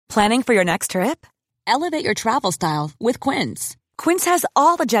Planning for your next trip? Elevate your travel style with Quince. Quince has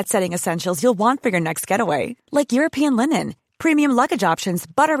all the jet-setting essentials you'll want for your next getaway, like European linen, premium luggage options,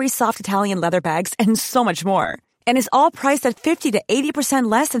 buttery soft Italian leather bags, and so much more. And is all priced at 50 to 80%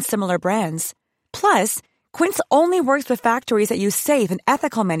 less than similar brands. Plus, Quince only works with factories that use safe and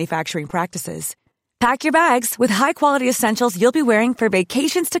ethical manufacturing practices. Pack your bags with high-quality essentials you'll be wearing for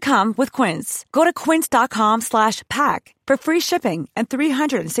vacations to come with Quince. Go to quince.com/pack for free shipping and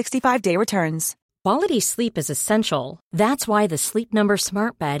 365-day returns. Quality sleep is essential. That's why the Sleep Number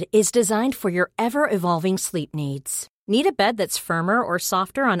Smart Bed is designed for your ever-evolving sleep needs. Need a bed that's firmer or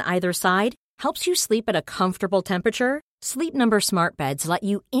softer on either side? Helps you sleep at a comfortable temperature? Sleep Number Smart Beds let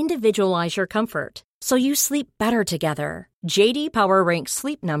you individualize your comfort, so you sleep better together. J.D. Power ranks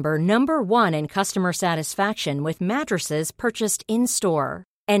Sleep Number number 1 in customer satisfaction with mattresses purchased in-store.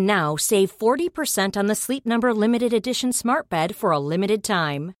 And now, save 40% on the Sleep Number Limited Edition Smart Bed for a limited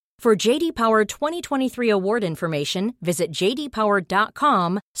time. For J.D. Power 2023 award information, visit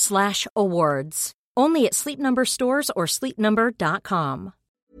jdpower.com/awards. Only at Sleep Number stores or sleepnumber.com.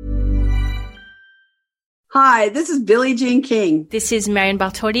 Hi, this is Billie Jean King. This is Marion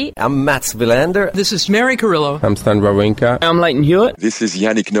Bartoli. I'm Mats Wilander. This is Mary Carrillo. I'm Stan Wawrinka. I'm Leighton Hewitt. This is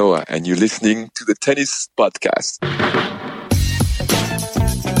Yannick Noah, and you're listening to the Tennis Podcast.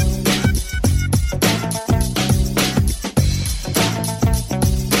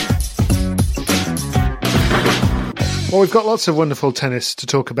 Well, we've got lots of wonderful tennis to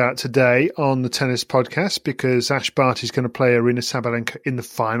talk about today on the Tennis Podcast because Ash Barty's going to play Aryna Sabalenka in the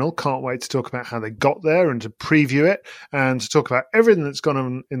final. Can't wait to talk about how they got there and to preview it and to talk about everything that's gone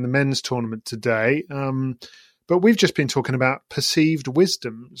on in the men's tournament today. But we've just been talking about perceived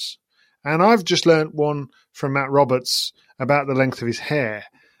wisdoms. And I've just learnt one from Matt Roberts about the length of his hair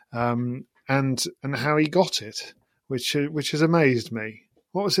and how he got it, which has amazed me.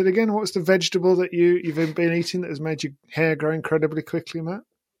 What was it again? What was the vegetable that you've been eating that has made your hair grow incredibly quickly, Matt?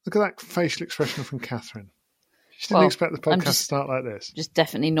 Look at that facial expression from Catherine. She didn't expect the podcast to start like this. Just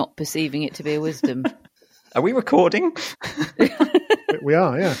definitely not perceiving it to be a wisdom. Are we recording? We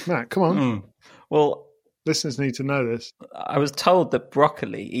are, yeah. Matt, come on. Well, listeners need to know this. I was told that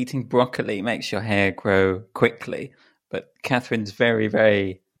eating broccoli makes your hair grow quickly, but Catherine's very,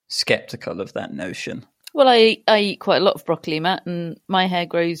 very sceptical of that notion. Well, I eat quite a lot of broccoli, Matt, and my hair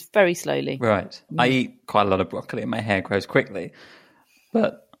grows very slowly. Right. I eat quite a lot of broccoli and my hair grows quickly.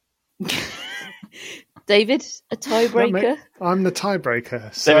 But David, a tiebreaker? I'm the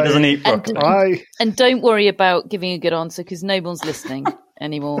tiebreaker. So David doesn't eat broccoli. And don't worry about giving a good answer because no one's listening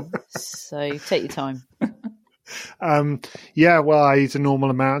anymore. So take your time. Yeah, well, I eat a normal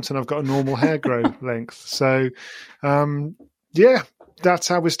amount and I've got a normal hair growth length. So, yeah. That's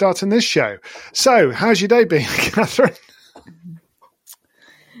how we're starting this show. So, how's your day been, Catherine?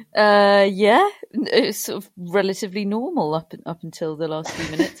 Yeah, it's sort of relatively normal up until the last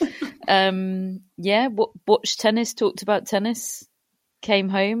few minutes. Yeah, watched tennis, talked about tennis, came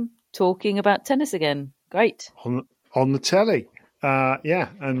home talking about tennis again. Great. On the telly. Yeah,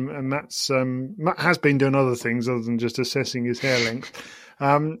 and Matt has been doing other things other than just assessing his hair length.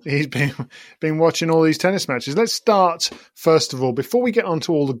 He's been watching all these tennis matches. Let's start, first of all, before we get on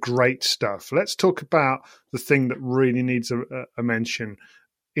to all the great stuff, let's talk about the thing that really needs a mention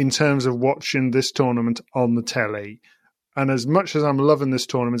in terms of watching this tournament on the telly. And as much as I'm loving this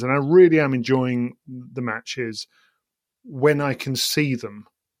tournament, and I really am enjoying the matches, when I can see them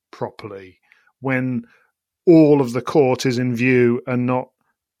properly, when all of the court is in view and not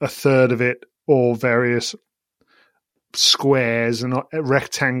a third of it or various squares and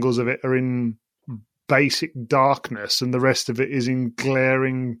rectangles of it are in basic darkness and the rest of it is in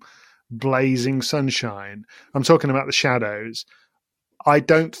glaring, blazing sunshine. I'm talking about the shadows. I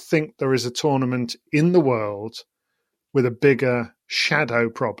don't think there is a tournament in the world with a bigger shadow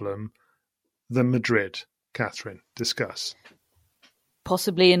problem than Madrid. Catherine, discuss.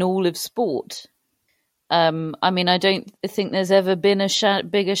 Possibly in all of sport. I mean, I don't think there's ever been a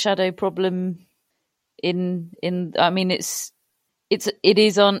bigger shadow problem in I mean it is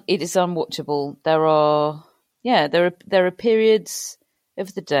unwatchable. There are periods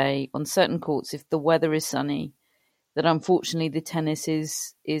of the day on certain courts, if the weather is sunny, that unfortunately the tennis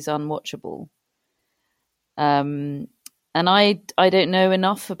is unwatchable. And I don't know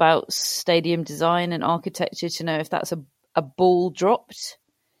enough about stadium design and architecture to know if that's a ball dropped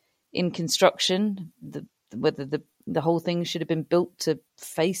in construction, whether the whole thing should have been built to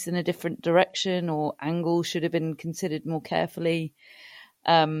face in a different direction or angle should have been considered more carefully,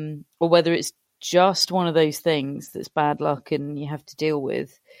 or whether it's just one of those things that's bad luck and you have to deal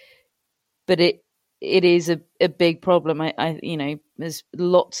with. But it is a big problem. I as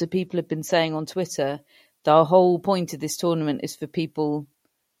lots of people have been saying on Twitter, the whole point of this tournament is for people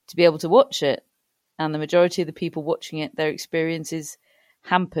to be able to watch it. And the majority of the people watching it, their experience is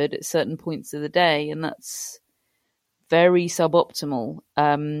hampered at certain points of the day. And that's very suboptimal.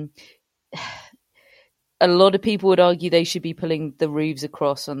 A lot of people would argue they should be pulling the roofs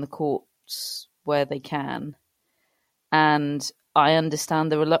across on the courts where they can. And I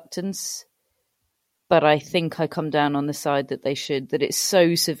understand the reluctance, but I think I come down on the side that they should, that it's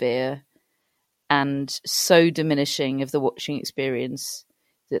so severe and so diminishing of the watching experience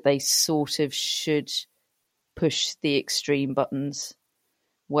that they sort of should push the extreme buttons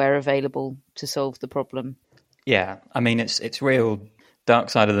where available to solve the problem. Yeah, I mean, it's real Dark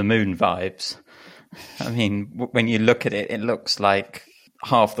Side of the Moon vibes. I mean, when you look at it, it looks like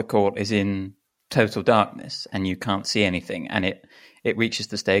half the court is in total darkness and you can't see anything. And it reaches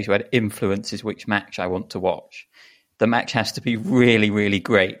the stage where it influences which match I want to watch. The match has to be really, really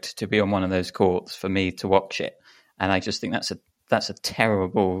great to be on one of those courts for me to watch it. And I just think that's a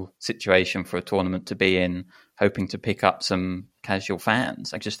terrible situation for a tournament to be in, hoping to pick up some casual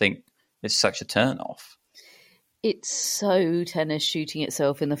fans. I just think it's such a turn-off. It's so tennis shooting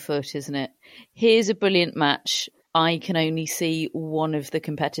itself in the foot, isn't it? Here's a brilliant match. I can only see one of the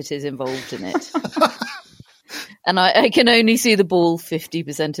competitors involved in it. And I can only see the ball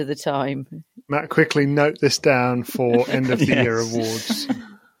 50% of the time. Matt, quickly note this down for end of the year awards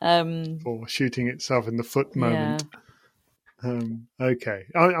for shooting itself in the foot moment. Yeah. Okay.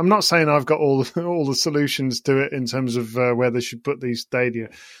 I'm not saying I've got all the solutions to it in terms of where they should put these stadia,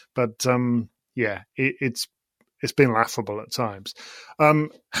 but it's been laughable at times.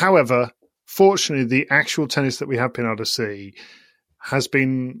 However, fortunately, the actual tennis that we have been able to see has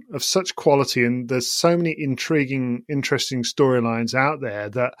been of such quality, and there's so many intriguing, interesting storylines out there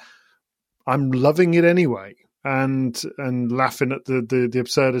that I'm loving it anyway, and laughing at the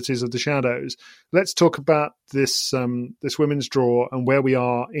absurdities of the shadows. Let's talk about this women's draw and where we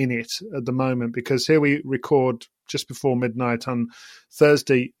are in it at the moment, because here we record just before midnight on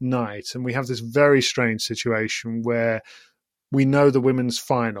Thursday night, and we have this very strange situation where we know the women's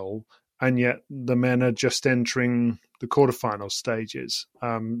final, and yet the men are just entering the quarterfinal stages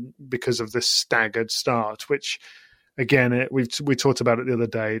because of this staggered start, which, again, we talked about it the other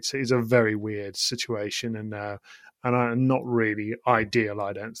day. It's a very weird situation and not really ideal,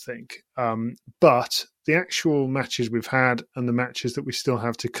 I don't think. But the actual matches we've had and the matches that we still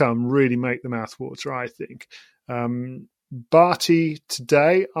have to come really make the mouthwater, I think. Barty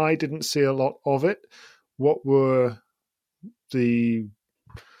today, I didn't see a lot of it. What were the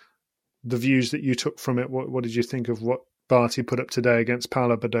views that you took from it? What did you think of what Barty put up today against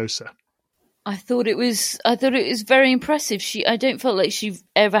Paula Badosa? I thought it was very impressive. I don't feel like she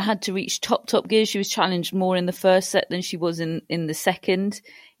ever had to reach top gear. She was challenged more in the first set than she was in the second. It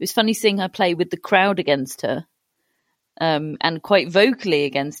was funny seeing her play with the crowd against her, and quite vocally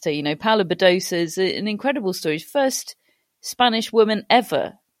against her. You know, Paula Badosa is an incredible story. First Spanish woman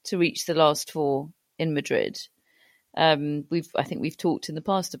ever to reach the last four in Madrid. I think we've talked in the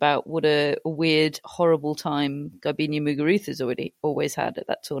past about what a weird, horrible time Garbiñe Muguruza's always had at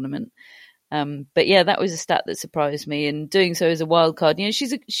that tournament. But yeah, that was a stat that surprised me, and doing so as a wild card. You know,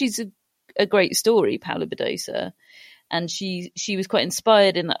 she's a great story, Paula Badosa, and she was quite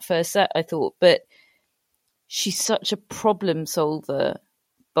inspired in that first set, I thought. But she's such a problem solver,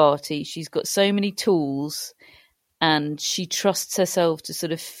 Barty. She's got so many tools, and she trusts herself to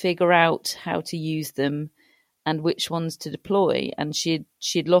sort of figure out how to use them and which ones to deploy. And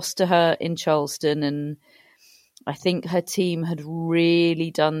she'd lost to her in Charleston, and I think her team had really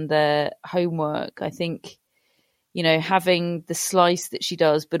done their homework. I think, you know, having the slice that she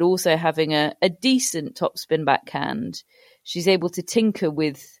does, but also having a decent topspin backhand, she's able to tinker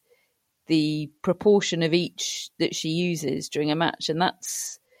with the proportion of each that she uses during a match. And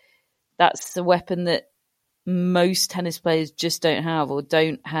that's the weapon that most tennis players just don't have, or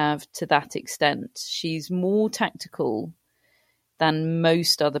don't have to that extent. She's more tactical than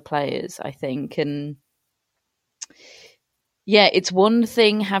most other players, I think. And yeah, it's one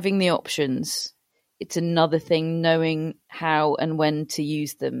thing having the options. It's another thing knowing how and when to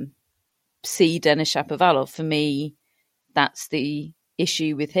use them. See Denis Shapovalov. For me, that's the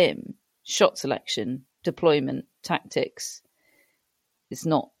issue with him. Shot selection, deployment, tactics. It's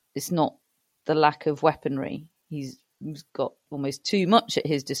not the lack of weaponry. He's got almost too much at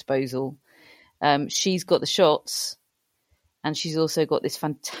his disposal. She's got the shots, and she's also got this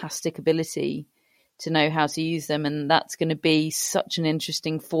fantastic ability to know how to use them. And that's going to be such an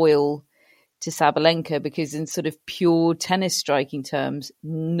interesting foil to Sabalenka, because in sort of pure tennis striking terms,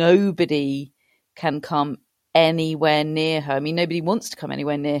 nobody can come anywhere near her. I mean, nobody wants to come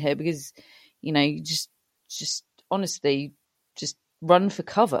anywhere near her because, you just honestly, just run for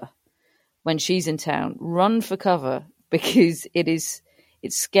cover when she's in town. Run for cover, because it's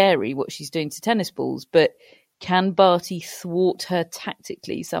scary what she's doing to tennis balls. But can Barty thwart her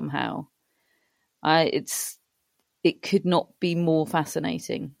tactically somehow? It could not be more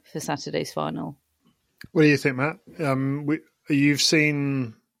fascinating for Saturday's final. What do you think, Matt? You've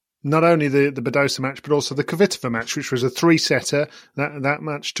seen not only the Badosa match, but also the Kvitova match, which was a 3-setter. That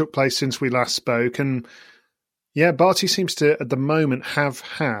match took place since we last spoke. And yeah, Barty seems to, at the moment, have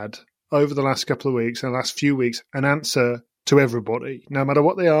had, over the last couple of weeks, and the last few weeks, an answer to everybody, no matter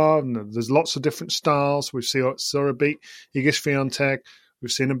what they are. And there's lots of different styles. We've saw her beat Iga Swiatek.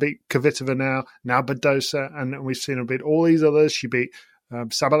 We've seen her beat Kvitova now Badosa, and we've seen her beat all these others. She beat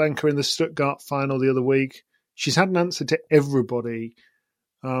Sabalenka in the Stuttgart final the other week. She's had an answer to everybody.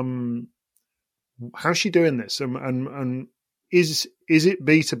 How's she doing this? And is it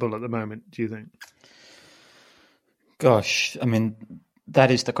beatable at the moment, do you think? Gosh, I mean, that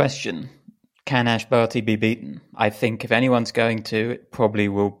is the question. Can Ash Barty be beaten? I think if anyone's going to, it probably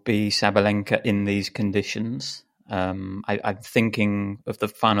will be Sabalenka in these conditions. I'm thinking of the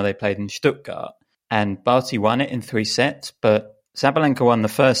final they played in Stuttgart, and Barty won it in 3 sets, but Sabalenka won the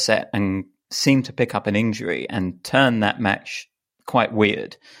first set and seemed to pick up an injury and turn that match quite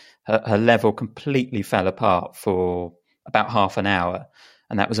weird. Her level completely fell apart for about half an hour,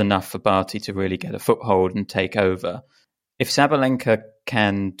 and that was enough for Barty to really get a foothold and take over. If Sabalenka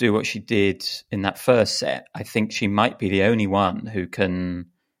can do what she did in that first set, I think she might be the only one who can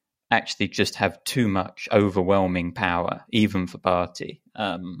actually just have too much overwhelming power, even for Barty.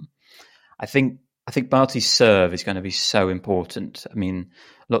 I think Barty's serve is going to be so important. I mean,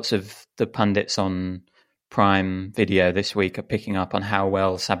 lots of the pundits on Prime Video this week are picking up on how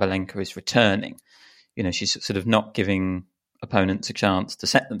well Sabalenka is returning. She's sort of not giving opponents a chance to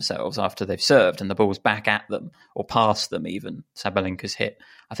set themselves after they've served and the ball's back at them or past them even. Sabalenka's hit,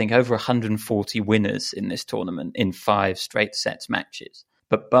 I think, over 140 winners in this tournament in 5 straight sets matches.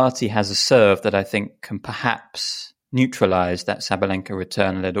 But Barty has a serve that I think can perhaps neutralise that Sabalenka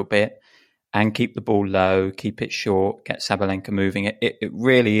return a little bit and keep the ball low, keep it short, get Sabalenka moving. It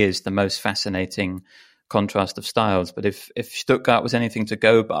really is the most fascinating contrast of styles. But if Stuttgart was anything to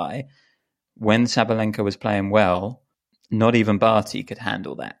go by, when Sabalenka was playing well, not even Barty could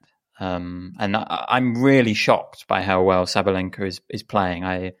handle that. And I'm really shocked by how well Sabalenka is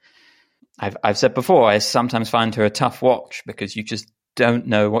playing. I've said before, I sometimes find her a tough watch because you just don't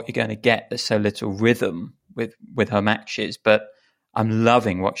know what you're going to get. There's so little rhythm with her matches, but I'm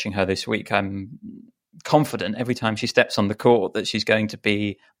loving watching her this week. I'm confident every time she steps on the court that she's going to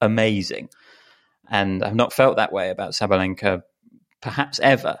be amazing. And I've not felt that way about Sabalenka perhaps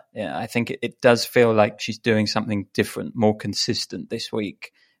ever. Yeah, I think it does feel like she's doing something different, more consistent this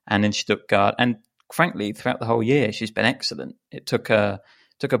week and in Stuttgart. And frankly, throughout the whole year, she's been excellent. It took a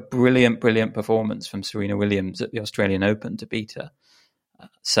brilliant performance from Serena Williams at the Australian Open to beat her.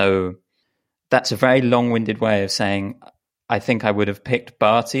 So that's a very long-winded way of saying I think I would have picked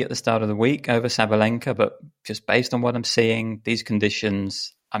Barty at the start of the week over Sabalenka, but just based on what I'm seeing, these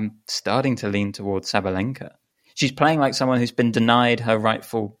conditions, I'm starting to lean towards Sabalenka. She's playing like someone who's been denied her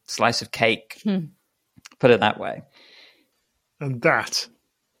rightful slice of cake. Put it that way. And that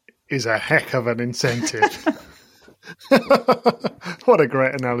is a heck of an incentive. What a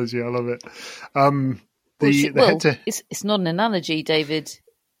great analogy. I love it. It's not an analogy, David.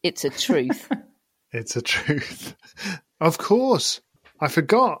 It's a truth. It's a truth. Of course. I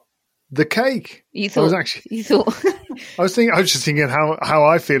forgot. The cake. You thought. I was just thinking how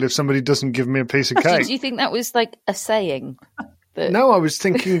I feel if somebody doesn't give me a piece of cake. Did you think that was like a saying? No, I was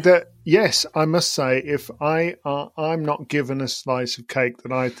thinking that, yes, I must say, if I'm not given a slice of cake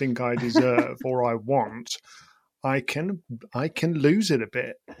that I think I deserve or I want, I can lose it a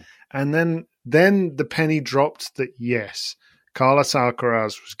bit. And then the penny dropped that, yes, Carlos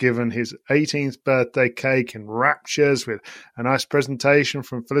Alcaraz was given his 18th birthday cake in raptures with a nice presentation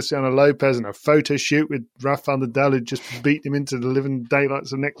from Feliciano Lopez and a photo shoot with Rafael Nadal, who just beat him into the living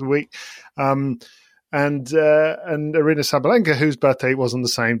daylights of next week. And Aryna Sabalenka, whose birthday was on the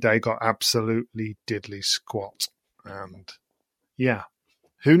same day, got absolutely diddly squat. And yeah,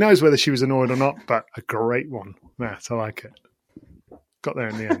 who knows whether she was annoyed or not, but a great one. Matt, I like it. Got there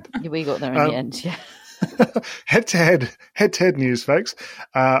in the end. Yeah, we got there in the end, yeah. Head-to-head news, folks.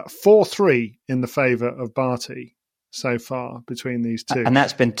 4-3 in the favour of Barty so far between these two. And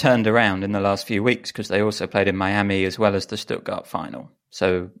that's been turned around in the last few weeks because they also played in Miami as well as the Stuttgart final.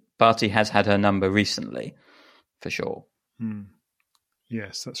 So Barty has had her number recently, for sure.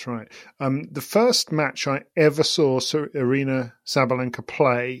 Yes, that's right. The first match I ever saw Aryna Sabalenka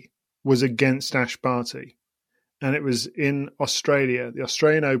play was against Ash Barty, and it was in Australia, the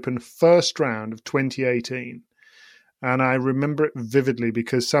Australian Open first round of 2018. And I remember it vividly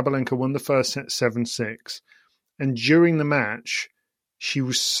because Sabalenka won the first set 7-6. And during the match, she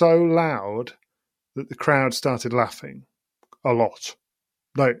was so loud that the crowd started laughing a lot.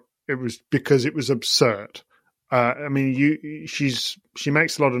 Like, it was because it was absurd. I mean, she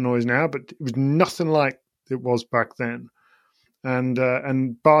makes a lot of noise now, but it was nothing like it was back then.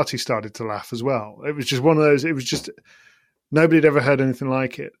 And Barty started to laugh as well. It was just one of those. It was just nobody had ever heard anything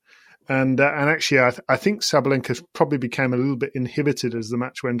like it. And actually, I think Sabalenka probably became a little bit inhibited as the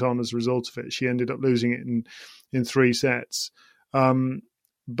match went on as a result of it. She ended up losing it in 3 sets.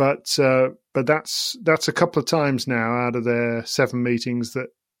 But that's a couple of times now out of their 7 meetings that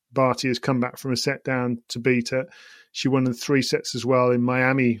Barty has come back from a set down to beat her. She won in 3 sets as well in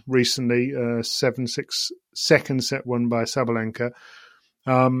Miami recently, 7-6 second set won by Sabalenka.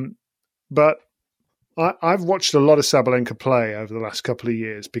 But I've watched a lot of Sabalenka play over the last couple of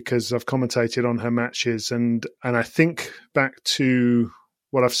years because I've commentated on her matches, and I think back to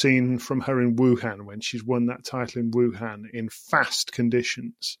what I've seen from her in Wuhan when she's won that title in Wuhan in fast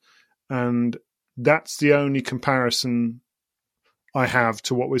conditions. And that's the only comparison I have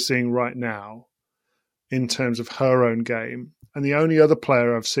to what we're seeing right now in terms of her own game. And the only other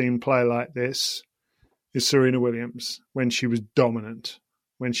player I've seen play like this is Serena Williams when she was dominant,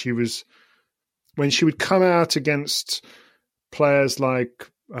 when she would come out against players like,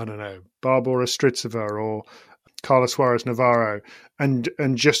 I don't know, Barbora Strycova or Carla Suarez Navarro and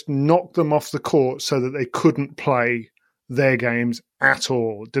just knock them off the court so that they couldn't play their games at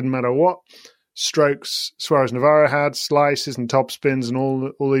all. Didn't matter what strokes Suarez Navarro had, slices and top spins and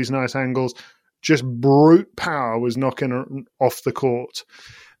all these nice angles. Just brute power was knocking her off the court.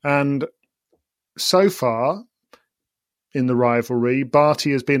 And so far in the rivalry,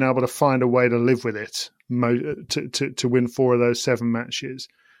 Barty has been able to find a way to live with it to win 4 of those 7 matches.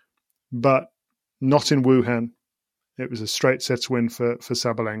 But not in Wuhan. It was a straight sets win for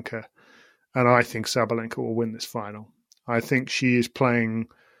Sabalenka. And I think Sabalenka will win this final. I think she is playing...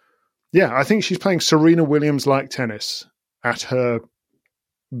 Yeah, I think she's playing Serena Williams-like tennis at her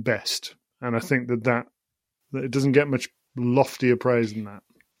best. And I think that it doesn't get much loftier praise than that.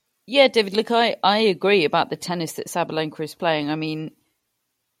 Yeah, David, look, I agree about the tennis that Sabalenka is playing. I mean,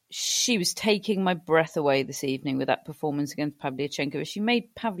 she was taking my breath away this evening with that performance against Pavlyuchenkova. She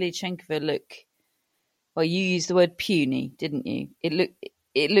made Pavlyuchenkova look... Well, you used the word puny, didn't you?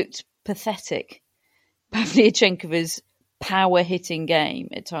 It looked pathetic. Pavlyuchenkova's power-hitting game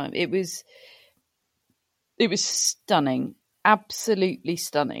at times. It was stunning, absolutely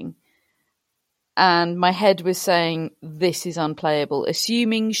stunning. And my head was saying, this is unplayable.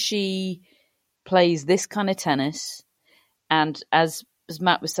 Assuming she plays this kind of tennis, and as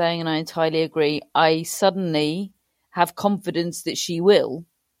Matt was saying, and I entirely agree, I suddenly have confidence that she will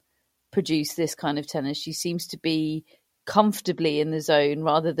produce this kind of tennis. She seems to be comfortably in the zone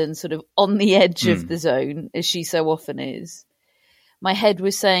rather than sort of on the edge of the zone, as she so often is. My head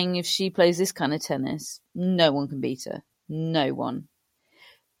was saying, if she plays this kind of tennis, no one can beat her. No one.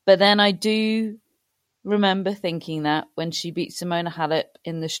 But then I do remember thinking that when she beat Simona Halep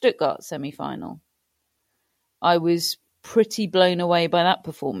in the Stuttgart semi-final. I was pretty blown away by that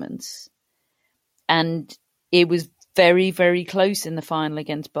performance. And it was very, very close in the final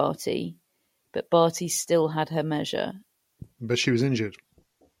against Barty, but Barty still had her measure. But she was injured.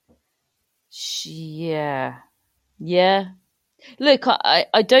 Yeah. Look,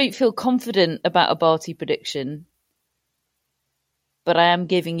 I don't feel confident about a Barty prediction, but I am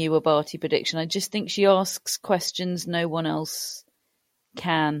giving you a Barty prediction. I just think she asks questions no one else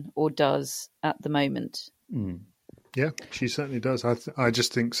can or does at the moment. Yeah, she certainly does. I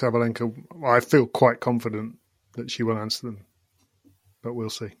just think Sabalenka, I feel quite confident that she will answer them, but we'll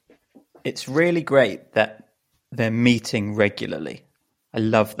see. It's really great that they're meeting regularly. I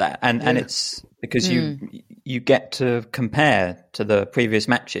love that. And it's because you get to compare to the previous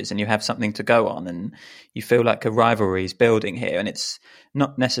matches and you have something to go on and you feel like a rivalry is building here. And it's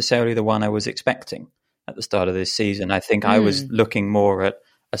not necessarily the one I was expecting at the start of this season. I think I was looking more at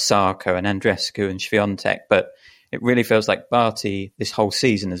Osaka and Andreescu and Swiatek, but it really feels like Barty this whole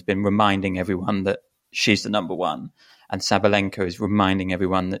season has been reminding everyone that she's the number one. And Sabalenka is reminding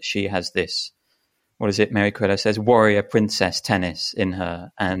everyone that she has this, what is it, Mary Quillo says, warrior princess tennis in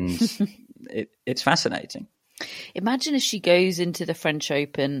her. And it's fascinating. Imagine if she goes into the French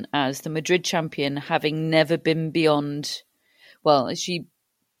Open as the Madrid champion, having never been beyond, well, she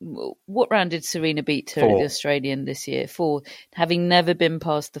what round did Serena beat her at the Australian this year? 4, having never been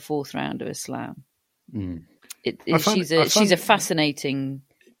past the 4th round of a slam. She's a fascinating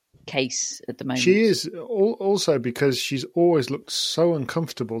case at the moment. She is also because she's always looked so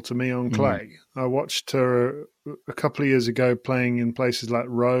uncomfortable to me on clay. I watched her a couple of years ago playing in places like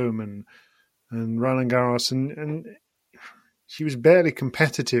Rome and Roland Garros, and she was barely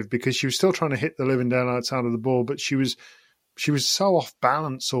competitive because she was still trying to hit the living daylights out of the ball, but she was so off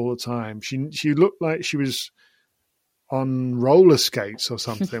balance all the time. She looked like she was on roller skates or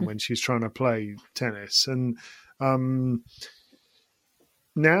something when she's trying to play tennis. And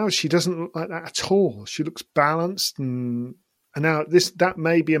now she doesn't look like that at all. She looks balanced, and now that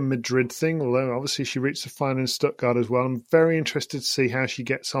may be a Madrid thing, although obviously she reached the final in Stuttgart as well. I'm very interested to see how she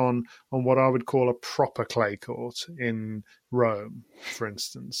gets on what I would call a proper clay court in Rome, for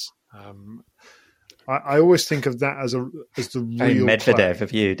instance. I always think of that as the very real Medvedev clay.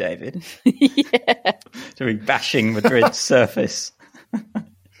 Of you, David. Yeah. To be bashing Madrid's surface.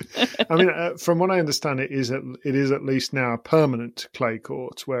 I mean, from what I understand, it is at least now a permanent clay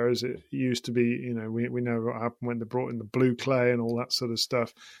court, whereas it used to be, we know what happened when they brought in the blue clay and all that sort of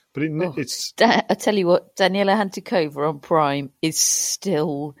stuff. But it's. I tell you what, Daniela Hantuchova on Prime is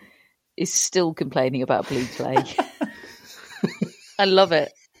still complaining about blue clay. I love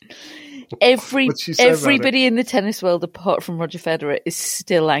it. Everybody in the tennis world, apart from Roger Federer, is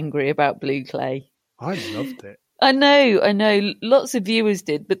still angry about blue clay. I loved it. I know. Lots of viewers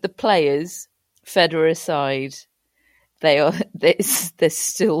did, but the players, Federer aside, they're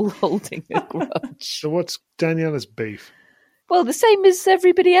still holding a grudge. So what's Daniela's beef? Well, the same as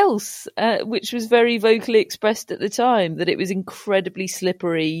everybody else, which was very vocally expressed at the time, that it was incredibly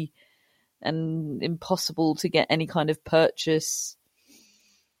slippery and impossible to get any kind of purchase.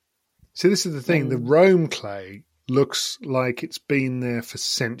 So this is the thing. The Rome clay looks like it's been there for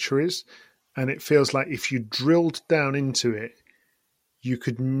centuries, and it feels like if you drilled down into it, you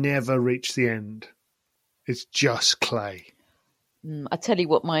could never reach the end. It's just clay. I tell you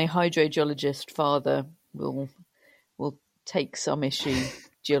what, my hydrogeologist father will take some issue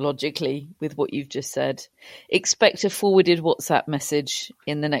geologically with what you've just said. Expect a forwarded WhatsApp message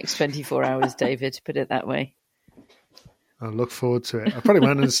in the next 24 hours, David, put it that way. I'll look forward to it. I probably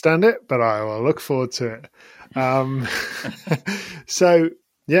won't understand it, but I will look forward to it. So,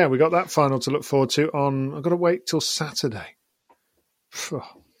 yeah, we got that final to look forward to on. I've got to wait till Saturday.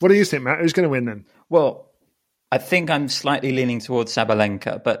 What do you think, Matt? Who's going to win then? Well, I think I'm slightly leaning towards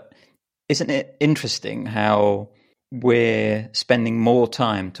Sabalenka, but isn't it interesting how we're spending more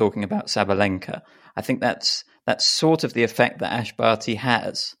time talking about Sabalenka? I think that's sort of the effect that Ash Barty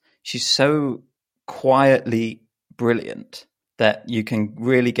has. She's so quietly brilliant that you can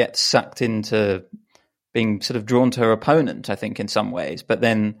really get sucked into being sort of drawn to her opponent, I think, in some ways. But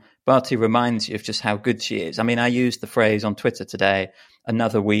then Barty reminds you of just how good she is. I mean, I used the phrase on Twitter today,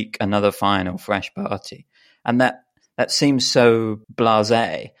 another week, another final for Ash Barty. And that seems so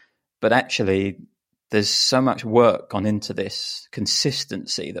blasé, but actually there's so much work gone into this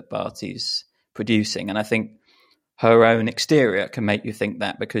consistency that Barty's producing. And I think her own exterior can make you think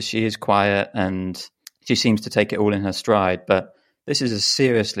that, because she is quiet and she seems to take it all in her stride. But this is a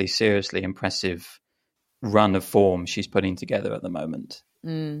seriously, seriously impressive run of form she's putting together at the moment.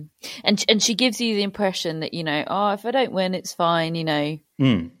 And she gives you the impression that, if I don't win, it's fine,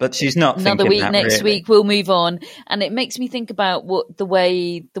 But she's not another week, next really. week, we'll move on. And it makes me think about what the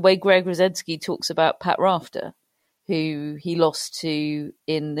way Greg Rosensky talks about Pat Rafter, who he lost to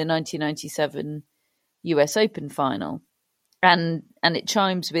in the 1997 US Open final. And it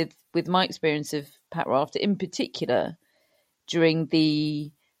chimes with my experience of Pat Rafter, in particular, during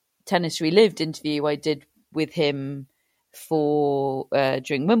the Tennis Relived interview I did with him for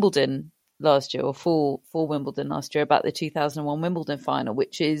during Wimbledon last year, or for Wimbledon last year, about the 2001 Wimbledon final,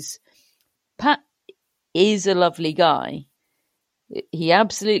 which is, Pat is a lovely guy. He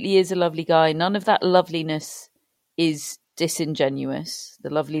absolutely is a lovely guy. None of that loveliness is disingenuous, the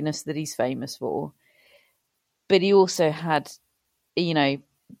loveliness that he's famous for. But he also had,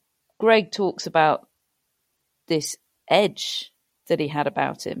 Greg talks about this edge that he had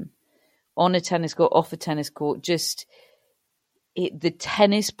about him on a tennis court, off a tennis court. Just the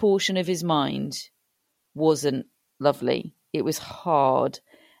tennis portion of his mind wasn't lovely. It was hard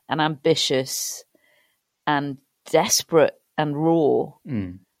and ambitious and desperate and raw.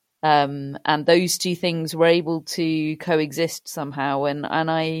 And those two things were able to coexist somehow. And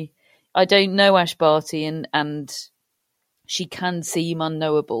I don't know Ash Barty, and she can seem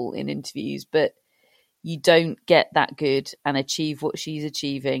unknowable in interviews, but you don't get that good and achieve what she's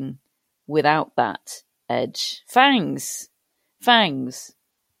achieving without that edge. Fangs.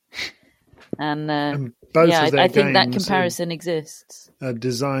 And both yeah, of their I think that games comparison exists. are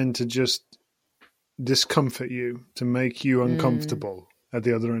designed to just discomfort you, to make you uncomfortable at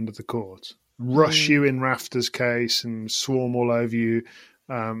the other end of the court. Rush you in Rafter's case and swarm all over you.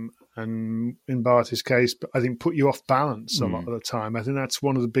 And in Barty's case, but I think put you off balance a lot of the time. I think that's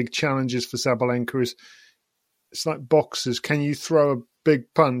one of the big challenges for Sabalenka is it's like boxers. Can you throw a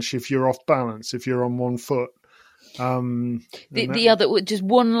big punch if you're off balance, if you're on one foot? The other, just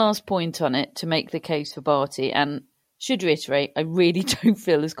one last point on it to make the case for Barty, and should reiterate, I really don't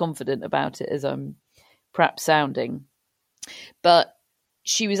feel as confident about it as I'm perhaps sounding. But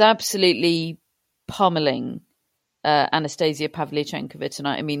she was absolutely pummeling Anastasia Pavlyuchenkova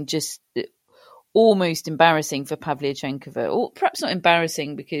tonight. I mean, just almost embarrassing for Pavlyuchenkova, or perhaps not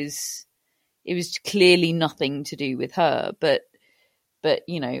embarrassing because it was clearly nothing to do with her, but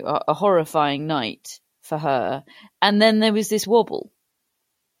you know, a horrifying night for her. And then there was this wobble.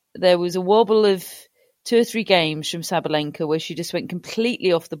 There was a wobble of 2 or 3 games from Sabalenka where she just went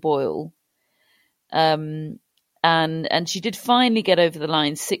completely off the boil. And she did finally get over the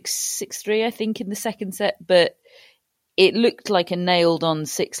line 6-3, I think, in the second set, but it looked like a nailed-on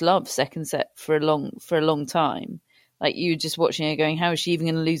 6-love second set for a long time. Like, you were just watching her going, how is she even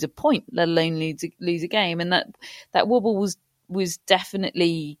going to lose a point, let alone lose a game? And that wobble was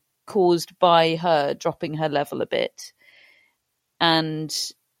definitely caused by her dropping her level a bit. And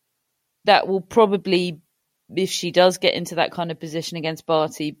that will probably, if she does get into that kind of position against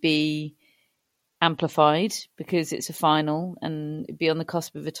Barty, be amplified because it's a final and be on the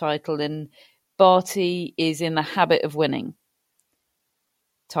cusp of a title. And Barty is in the habit of winning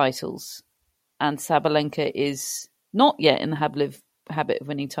titles, and Sabalenka is not yet in the habit of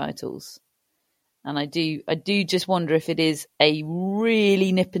winning titles. And I do just wonder if it is a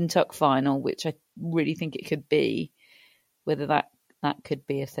really nip and tuck final, which I really think it could be, whether that could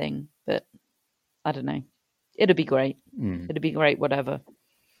be a thing. But I don't know. It'll be great. It'll be great, whatever.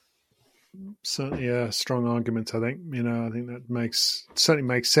 Certainly a strong argument, I think. You know, I think that certainly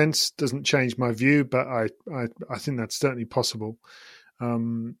makes sense. Doesn't change my view, but I think that's certainly possible.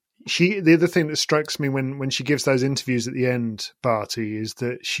 The other thing that strikes me when she gives those interviews at the end, Barty, is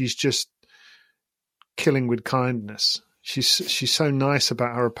that she's just killing with kindness. She's so nice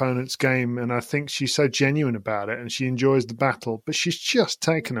about her opponent's game, and I think she's so genuine about it, and she enjoys the battle. But she's just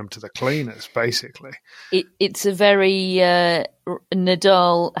taken them to the cleaners, basically. It's a very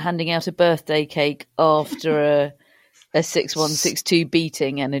Nadal handing out a birthday cake after a 6-1, 6-2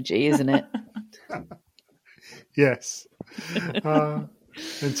 beating energy, isn't it? Yes. And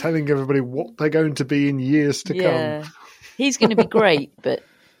telling everybody what they're going to be in years to come. He's going to be great, but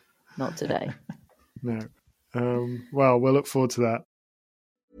not today. No. Well, we'll look forward to that.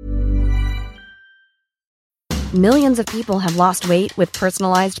 Millions of people have lost weight with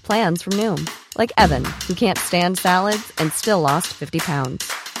personalized plans from Noom. Like Evan, who can't stand salads and still lost 50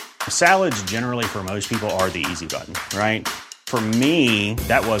 pounds. Salads generally for most people are the easy button, right? For me,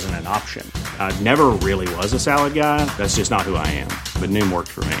 that wasn't an option. I never really was a salad guy. That's just not who I am. But Noom worked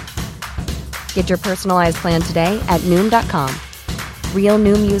for me. Get your personalized plan today at Noom.com. Real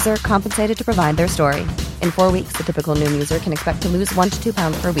Noom user compensated to provide their story. In 4 weeks, the typical Noom user can expect to lose 1 to 2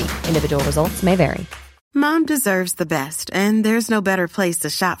 pounds per week. Individual results may vary. Mom deserves the best, and there's no better place to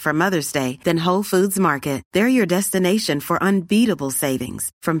shop for Mother's Day than Whole Foods Market. They're your destination for unbeatable savings,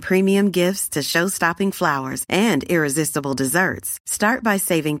 from premium gifts to show-stopping flowers and irresistible desserts. Start by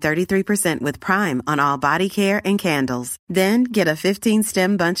saving 33% with Prime on all body care and candles. Then get a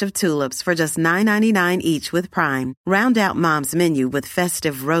 15-stem bunch of tulips for just $9.99 each with Prime. Round out Mom's menu with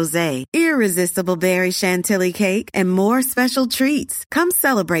festive rosé, irresistible berry chantilly cake, and more special treats. Come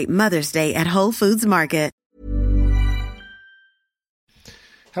celebrate Mother's Day at Whole Foods Market.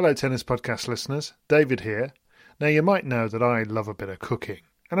 Hello, Tennis Podcast listeners. David here. Now, you might know that I love a bit of cooking,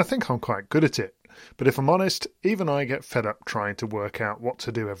 and I think I'm quite good at it. But if I'm honest, even I get fed up trying to work out what to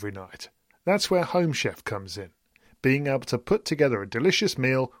do every night. That's where Home Chef comes in. Being able to put together a delicious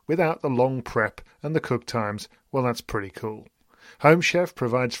meal without the long prep and the cook times, well, that's pretty cool. Home Chef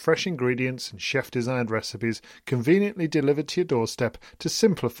provides fresh ingredients and chef-designed recipes conveniently delivered to your doorstep to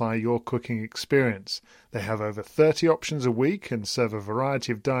simplify your cooking experience. They have over 30 options a week and serve a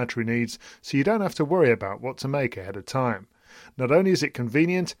variety of dietary needs, so you don't have to worry about what to make ahead of time. Not only is it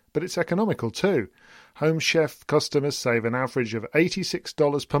convenient, but it's economical too. Home Chef customers save an average of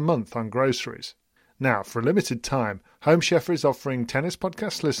 $86 per month on groceries. Now, for a limited time, Home Chef is offering Tennis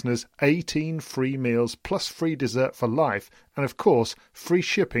Podcast listeners 18 free meals plus free dessert for life and, of course, free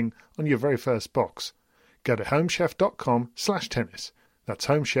shipping on your very first box. Go to homechef.com/tennis. That's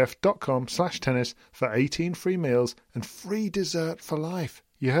homechef.com/tennis for 18 free meals and free dessert for life.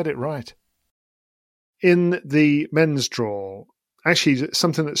 You heard it right. in the men's draw, actually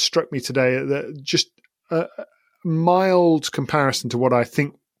something that struck me today, that just a mild comparison to what I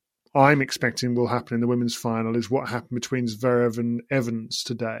think I'm expecting will happen in the women's final, is what happened between Zverev and Evans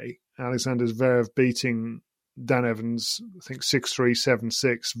today. Alexander Zverev beating Dan Evans, I think 6-3,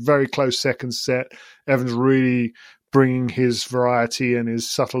 7-6. Very close second set. Evans really bringing his variety and his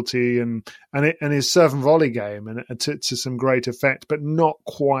subtlety and his serve and volley game and to some great effect, but not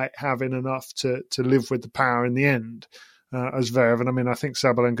quite having enough to live with the power in the end as Zverev. And I mean, I think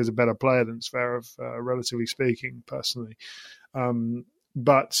Sabalenka's a better player than Zverev, relatively speaking, personally.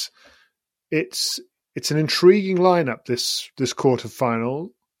 But it's an intriguing lineup, this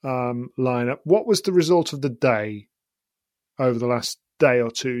quarterfinal lineup. What was the result of the day over the last day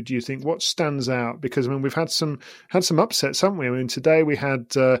or two, do you think? What stands out? Because I mean, we've had some upsets, haven't we? I mean, today we had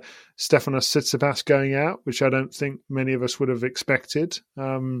Stefanos Tsitsipas going out, which I don't think many of us would have expected.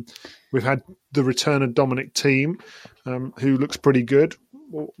 We've had the return of Dominic Thiem, who looks pretty good.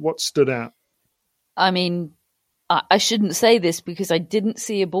 What stood out? I mean, I shouldn't say this because I didn't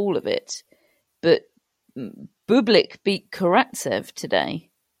see a ball of it, but Bublik beat Karatsev today.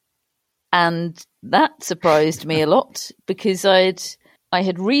 And that surprised me a lot because I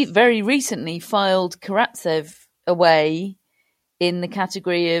had very recently filed Karatsev away in the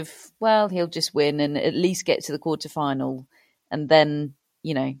category of, well, he'll just win and at least get to the quarterfinal, and then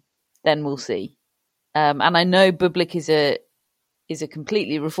we'll see. And I know Bublik is a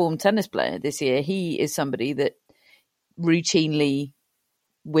completely reformed tennis player this year. He is somebody that routinely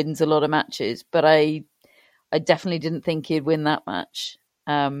wins a lot of matches, but I definitely didn't think he'd win that match.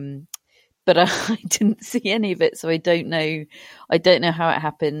 But I didn't see any of it, so I don't know how it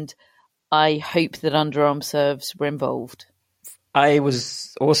happened. I hope that underarm serves were involved. I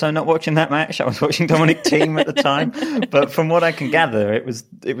was also not watching that match. I was watching Dominic Thiem at the time, but from what I can gather, it was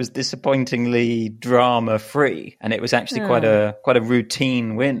disappointingly drama free, and it was actually quite a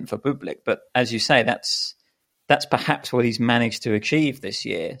routine win for Bublik. But as you say, that's perhaps what he's managed to achieve this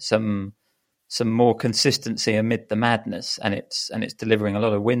year. Some more consistency amid the madness, and it's delivering a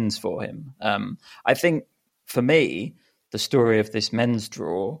lot of wins for him. I think for me, the story of this men's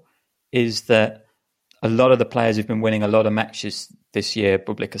draw is that a lot of the players who've been winning a lot of matches this year,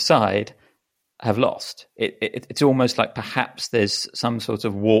 Bublik aside, have lost. It's almost like perhaps there's some sort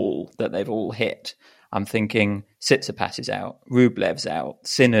of wall that they've all hit. I'm thinking Tsitsipas is out, Rublev's out,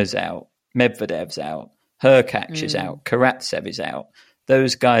 Sinner's out, Medvedev's out, Hurkacz is out, Karatsev is out.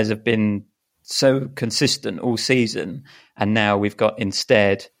 Those guys have been so consistent all season, and now we've got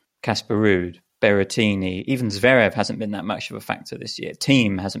instead Casper Ruud, Berrettini. Even Zverev hasn't been that much of a factor this year.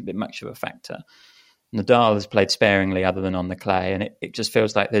 Thiem hasn't been much of a factor. Nadal has played sparingly other than on the clay, and it just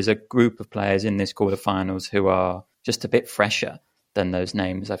feels like there's a group of players in this quarterfinals who are just a bit fresher than those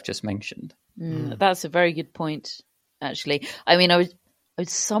names I've just mentioned. That's a very good point, actually. I mean, I would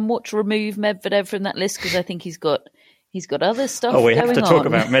somewhat remove Medvedev from that list because I think he's got other stuff going on. Oh, we have to talk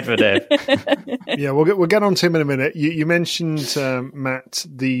about Medvedev. Yeah, we'll get on to him in a minute. You mentioned, Matt,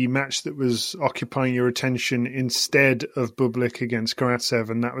 the match that was occupying your attention instead of Bublik against Karatsev,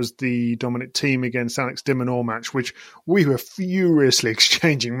 and that was the Dominic Thiem against Alex de Minaur match, which we were furiously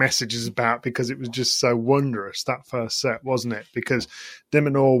exchanging messages about because it was just so wondrous, that first set, wasn't it? Because de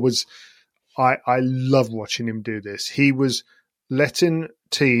Minaur was... I love watching him do this. He was letting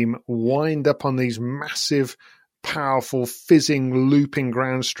Thiem wind up on these massive, powerful, fizzing, looping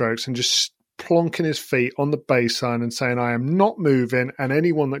ground strokes and just plonking his feet on the baseline and saying, I am not moving, and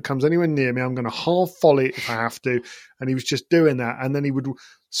anyone that comes anywhere near me, I'm going to half volley it if I have to. And he was just doing that. And then he would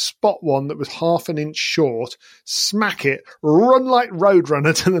spot one that was half an inch short, smack it, run like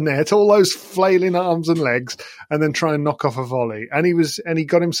Roadrunner to the net, all those flailing arms and legs, and then try and knock off a volley. And he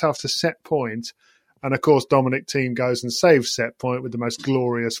got himself to set point. And of course, Dominic Thiem goes and saves set point with the most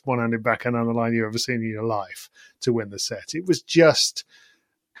glorious one-handed backhand on the line you've ever seen in your life to win the set. It was just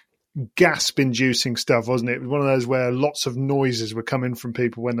gasp-inducing stuff, wasn't it? It was one of those where lots of noises were coming from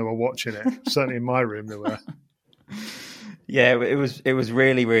people when they were watching it. Certainly in my room there were. Yeah, it was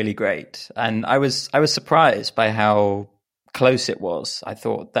really, really great. And I was surprised by how close it was. I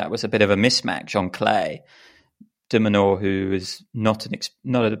thought that was a bit of a mismatch on clay. De Minaur, who is not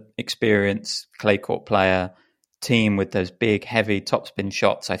an experienced clay court player, Thiem with those big, heavy topspin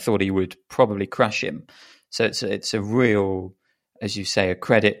shots, I thought he would probably crush him. So it's a real, as you say, a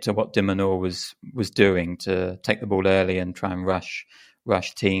credit to what de Minaur was doing to take the ball early and try and rush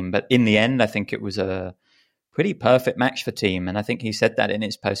Thiem. But in the end, I think it was a pretty perfect match for Thiem, and I think he said that in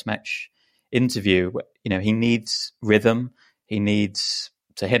his post-match interview. You know, he needs rhythm, he needs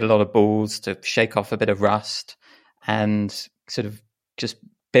to hit a lot of balls to shake off a bit of rust, and sort of just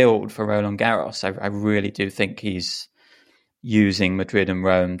build for Roland Garros. I really do think he's using Madrid and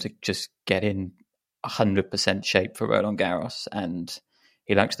Rome to just get in 100% shape for Roland Garros, and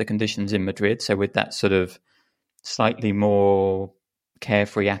he likes the conditions in Madrid. So with that sort of slightly more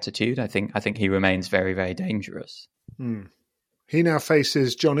carefree attitude, I think he remains very, very dangerous. He now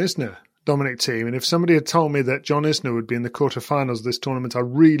faces John Isner, Dominic Thiem, and if somebody had told me that John Isner would be in the quarterfinals of this tournament, I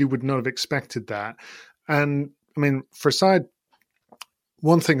really would not have expected that. And I mean,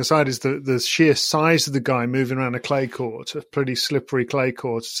 one thing aside is the sheer size of the guy moving around a clay court, a pretty slippery clay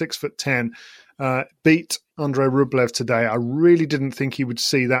court, 6'10", beat Andrei Rublev today. I really didn't think he would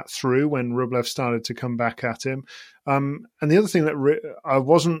see that through when Rublev started to come back at him. And the other thing that I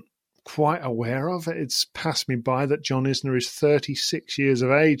wasn't quite aware of, it's passed me by, that John Isner is 36 years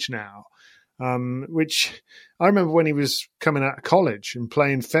of age now, which I remember when he was coming out of college and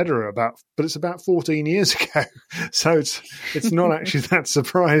playing Federer but it's about 14 years ago. So it's not actually that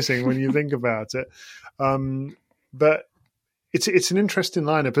surprising when you think about it. But it's an interesting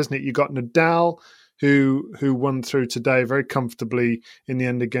lineup, isn't it? You got Nadal, who won through today very comfortably in the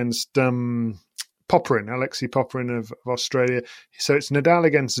end against Alexei Popyrin of Australia. So it's Nadal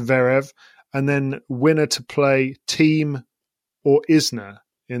against Zverev, and then winner to play Thiem or Isner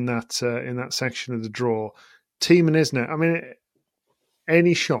in that section of the draw. Thiem and Isner. I mean,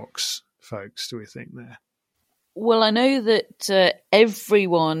 any shocks, folks, do we think there? Well, I know that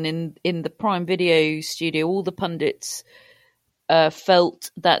everyone in the Prime Video studio, all the pundits,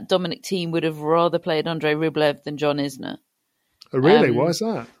 felt that Dominic Thiem would have rather played Andrei Rublev than John Isner. Oh, really? Why is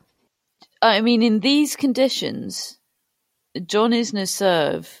that? I mean, in these conditions, John Isner's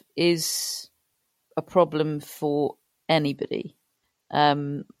serve is a problem for anybody.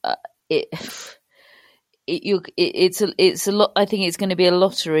 It's a lot. I think it's going to be a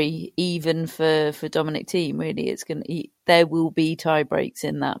lottery even for Dominic Thiem. Really, there will be tie breaks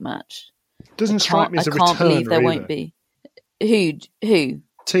in that match. Doesn't strike me as a returner. I can't believe there either. Won't be. Who? Thiem.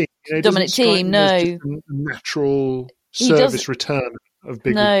 Dominic Thiem. No, a natural service return of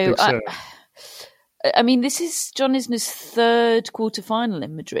big serve. I mean, this is John Isner's third quarterfinal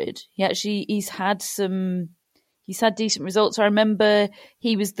in Madrid. He's had decent results. I remember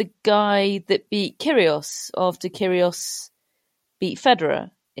he was the guy that beat Kyrgios after Kyrgios beat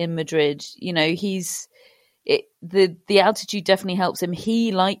Federer in Madrid. You know, the altitude definitely helps him.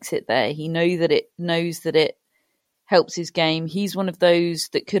 He likes it there. He knows that it helps his game. He's one of those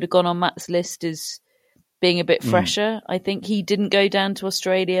that could have gone on Matt's list as being a bit fresher. I think he didn't go down to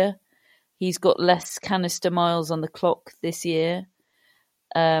Australia. He's got less canister miles on the clock this year.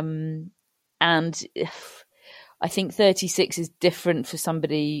 And I think 36 is different for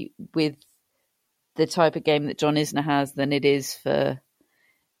somebody with the type of game that John Isner has than it is for,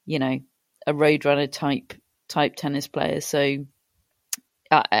 you know, a Roadrunner type tennis player. So,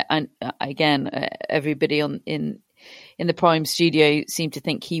 again, everybody in the Prime studio seemed to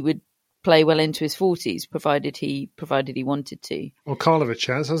think he would play well into his 40s, provided he wanted to. Well, Karlovic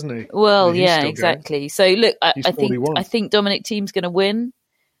has, hasn't he? Well, yeah, exactly. Going. So look, I think Dominic Thiem's going to win.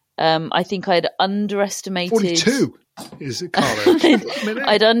 I think I'd underestimated 42 is it, Karlovic?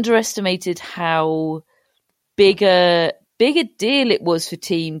 I'd underestimated how big a deal it was for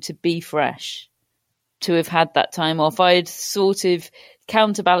Thiem to be fresh, to have had that time off. I'd sort of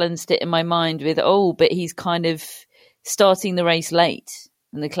counterbalanced it in my mind with, but he's kind of starting the race late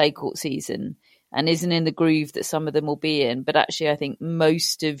in the clay court season and isn't in the groove that some of them will be in. But actually, I think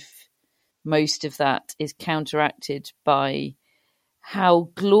most of that is counteracted by how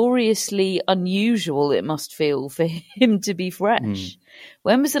gloriously unusual it must feel for him to be fresh.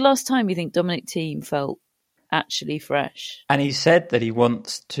 When was the last time you think Dominic Thiem felt actually fresh? And he said that he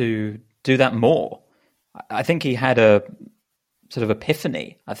wants to do that more. I think he had a sort of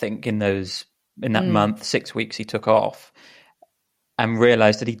epiphany, I think, in that month, 6 weeks he took off, and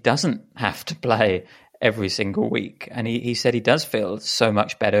realized that he doesn't have to play every single week. And he said he does feel so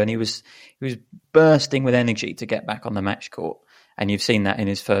much better, and he was bursting with energy to get back on the match court. And you've seen that in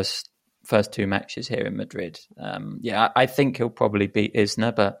his first two matches here in Madrid. I think he'll probably beat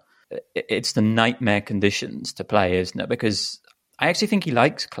Isner, but it's the nightmare conditions to play Isner, because I actually think he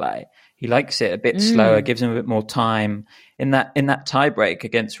likes clay. He likes it a bit slower, gives him a bit more time. In that tiebreak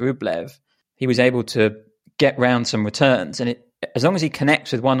against Rublev, he was able to get round some returns, and as long as he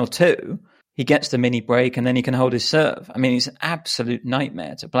connects with one or two, he gets the mini break and then he can hold his serve. I mean, he's an absolute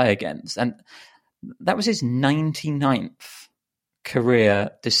nightmare to play against. And that was his 99th career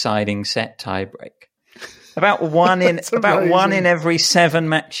deciding set tiebreak. About one in every 7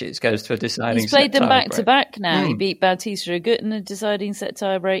 matches goes to a deciding set. He's played them back to back now. He beat Bautista Agut in a deciding set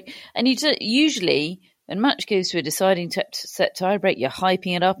tiebreak. And usually And match goes to a deciding set tiebreak, you're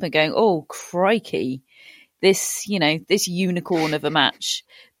hyping it up and going, oh, crikey, this unicorn of a match.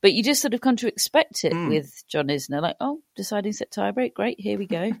 But you just sort of come to expect it with John Isner, like, oh, deciding set tiebreak, great, here we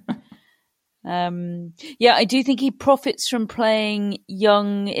go. I do think he profits from playing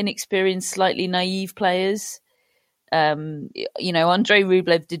young, inexperienced, slightly naive players. Andrei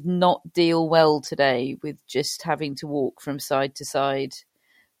Rublev did not deal well today with just having to walk from side to side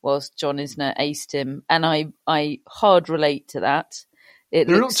whilst John Isner aced him. And I hard relate to that.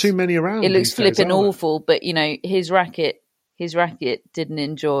 There are not too many around. It looks flipping awful, but his racket didn't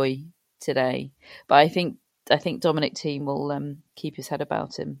enjoy today. But I think Dominic Thiem will keep his head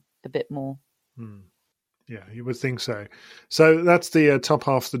about him a bit more. Yeah, you would think so. So that's the top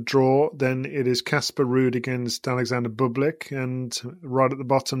half of the draw. Then it is Casper Ruud against Alexander Bublik, and right at the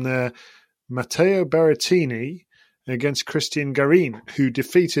bottom there, Matteo Berrettini against Cristian Garin, who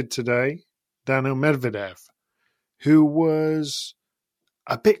defeated today Daniil Medvedev, who was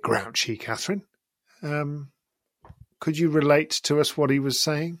a bit grouchy, Catherine. Could you relate to us what he was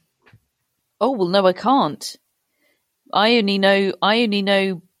saying? Oh, well, no, I can't. I only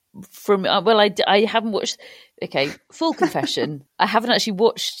know from, I haven't watched, okay, full confession, I haven't actually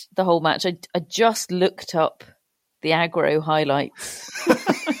watched the whole match. I just looked up the aggro highlights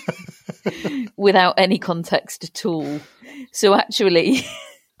without any context at all. So actually...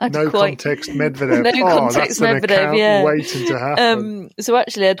 context Medvedev. Context Medvedev, yeah. Waiting to happen. So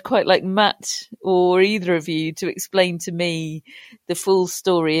actually, I'd quite like Matt or either of you to explain to me the full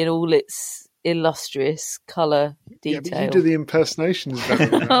story in all its illustrious colour detail. Yeah, but you do the impersonations better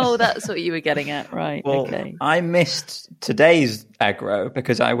than Oh, that's what you were getting at, right? Well, okay. I missed today's aggro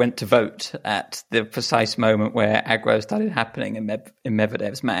because I went to vote at the precise moment where aggro started happening in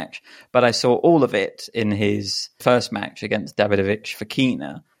Medvedev's match. But I saw all of it in his first match against Davidovich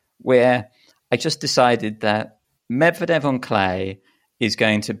Fokina, where I just decided that Medvedev on clay is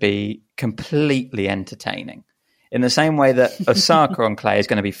going to be completely entertaining. In the same way that Osaka on clay is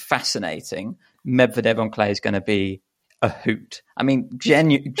going to be fascinating, Medvedev on clay is going to be a hoot. I mean,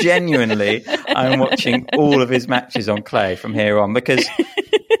 genuinely, I'm watching all of his matches on clay from here on because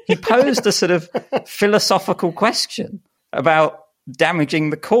he posed a sort of philosophical question about damaging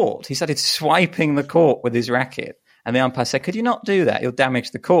the court. He started swiping the court with his racket. And the umpire said, could you not do that? You'll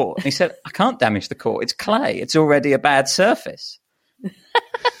damage the court. And he said, I can't damage the court. It's clay. It's already a bad surface.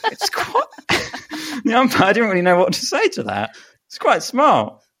 It's quite... The umpire didn't really know what to say to that. It's quite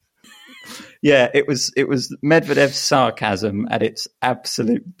smart. Yeah, it was Medvedev's sarcasm at its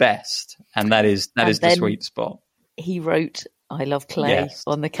absolute best. And that is the sweet spot. He wrote, I love clay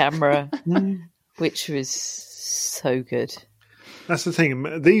on the camera, which was so good. That's the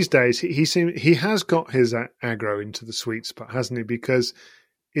thing. These days, he has got his aggro into the sweet spot, hasn't he? Because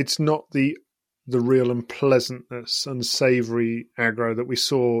it's not the real unpleasantness, unsavoury aggro that we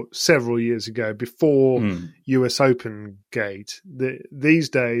saw several years ago before US Open gate. These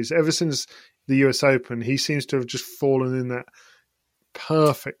days, ever since the US Open, he seems to have just fallen in that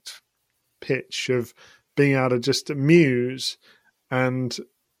perfect pitch of being able to just amuse and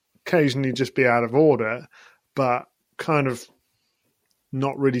occasionally just be out of order, but kind of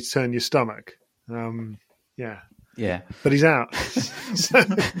not really turn your stomach. Yeah. But he's out.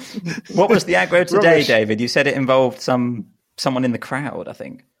 What was the aggro today, rubbish. David? You said it involved someone in the crowd, I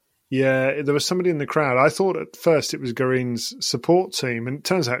think. Yeah, there was somebody in the crowd. I thought at first it was Garin's support team, and it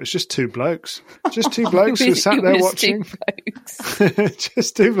turns out it's just two blokes. Just two blokes who sat there watching.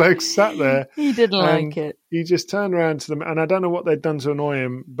 Just two blokes sat there. He didn't like it. He just turned around to them, and I don't know what they'd done to annoy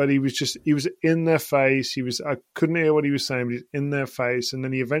him, but he was in their face. I couldn't hear what he was saying, but he was in their face, and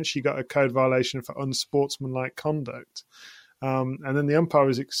then he eventually got a code violation for unsportsmanlike conduct. And then the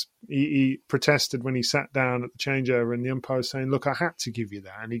umpire he protested when he sat down at the changeover, and the umpire was saying, "Look, I had to give you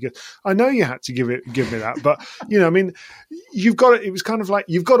that." And he goes, "I know you had to give me that, but I mean, you've got it. It was kind of like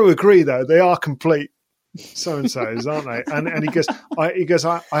you've got to agree, though. They are complete so and so's, aren't they?" And he goes,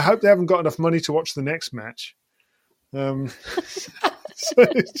 I hope they haven't got enough money to watch the next match. So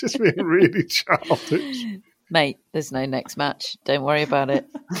it's just being really childish. Mate, there's no next match. Don't worry about it.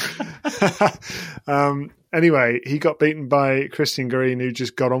 Anyway, he got beaten by Cristian Garin, who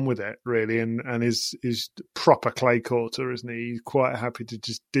just got on with it, really, and is proper clay courter, isn't he? He's quite happy to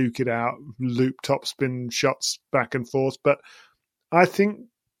just duke it out, loop topspin shots back and forth. But I think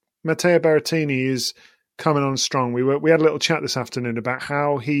Matteo Berrettini is coming on strong. We had a little chat this afternoon about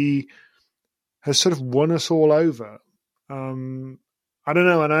how he has sort of won us all over. I don't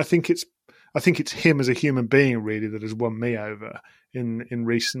know, and I think it's him as a human being, really, that has won me over in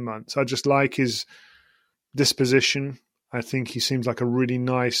recent months. I just like his disposition. I think he seems like a really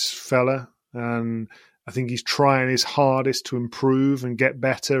nice fella, and I think he's trying his hardest to improve and get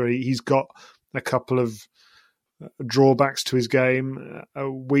better. He's got a couple of drawbacks to his game,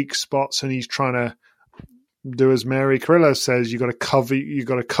 weak spots, and he's trying to do as Mary Carrillo says. You've got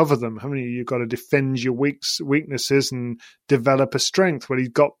to cover them, haven't you? You've got to defend your weaknesses and develop a strength. Well,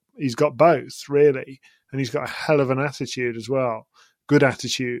 he's got both, really, and he's got a hell of an attitude as well. Good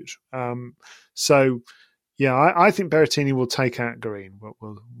attitude. So, yeah, I think Berrettini will take out Garin.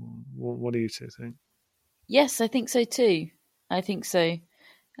 What do you two think? Yes, I think so too. I think so.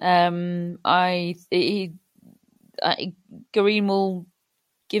 Garin will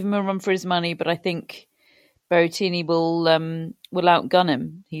give him a run for his money, but I think Berrettini will outgun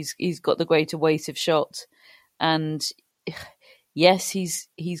him. He's got the greater weight of shot, and yes, he's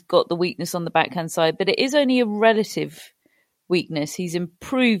got the weakness on the backhand side, but it is only a relative weakness. He's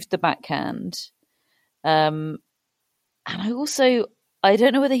improved the backhand, and I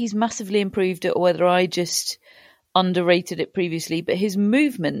don't know whether he's massively improved it or whether I just underrated it previously, but his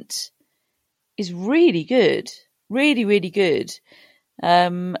movement is really good, really, really good.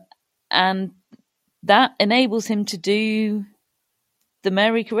 And that enables him to do the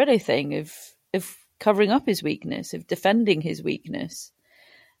Mary Carrillo thing of covering up his weakness, of defending his weakness.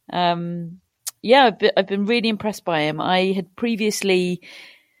 I've been really impressed by him. I had previously,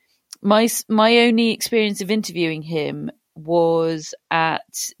 my only experience of interviewing him was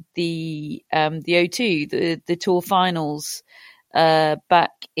at the O2, the tour finals,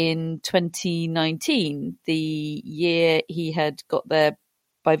 back in 2019, the year he had got there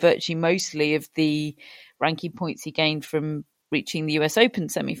by virtue mostly of the ranking points he gained from reaching the US Open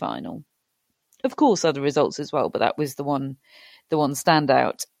semi-final. Of course, other results as well, but that was the one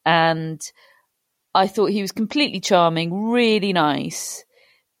standout. And I thought he was completely charming, really nice,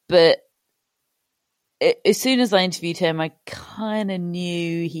 but as soon as I interviewed him, I kind of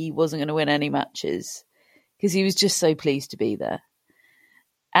knew he wasn't going to win any matches because he was just so pleased to be there.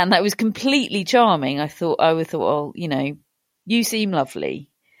 And that was completely charming. I thought, well, you seem lovely,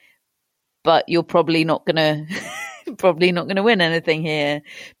 but you're probably not going to win anything here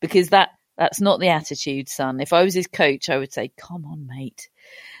because that's not the attitude, son. If I was his coach, I would say, come on, mate.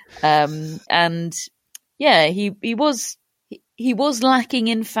 And yeah, he was lacking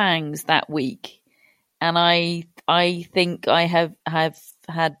in fangs that week. And I think I have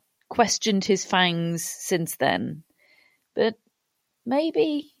had questioned his fangs since then. But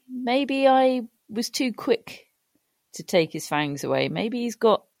maybe I was too quick to take his fangs away. Maybe he's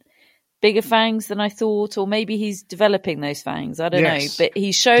got bigger fangs than I thought, or maybe he's developing those fangs. I don't know. But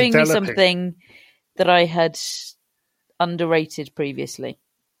he's showing me something that I had underrated previously.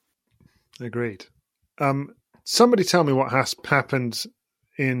 Agreed. Somebody tell me what has happened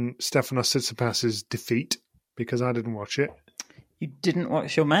in Stefanos Tsitsipas's defeat, because I didn't watch it. You didn't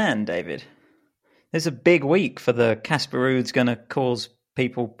watch your man, David. There's a big week for the Casper Ruud's going to cause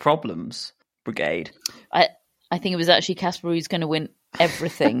people problems brigade. I think it was actually Casper Ruud's going to win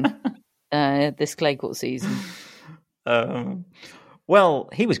everything this clay court season. Well,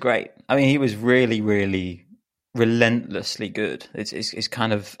 he was great. I mean, he was really, really relentlessly good. It's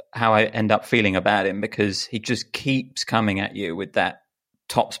kind of how I end up feeling about him, because he just keeps coming at you with that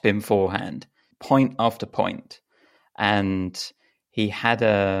topspin forehand, point after point, and he had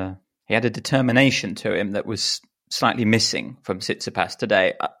a determination to him that was slightly missing from Tsitsipas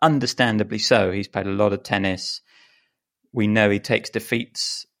today. Understandably so. He's played a lot of tennis. We know he takes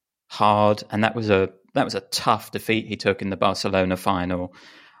defeats hard, and that was a tough defeat he took in the Barcelona final.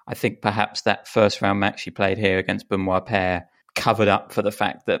 I think perhaps that first round match he played here against Benoit Paire covered up for the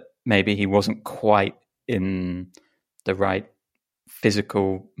fact that maybe he wasn't quite in the right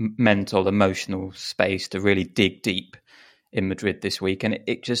physical, mental, emotional space to really dig deep in Madrid this week. And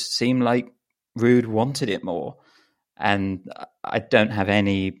it just seemed like Ruud wanted it more. And I don't have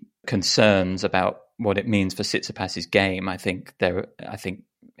any concerns about what it means for Tsitsipas's game. I think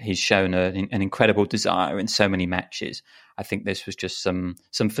he's shown an incredible desire in so many matches. I think this was just some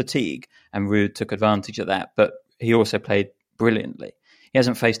fatigue, and Ruud took advantage of that. But he also played brilliantly. He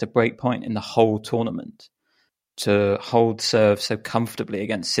hasn't faced a break point in the whole tournament. To hold serve so comfortably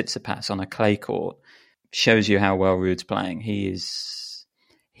against Tsitsipas on a clay court shows you how well Ruud's playing. He's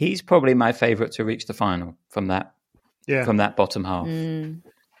probably my favourite to reach the final from that bottom half. The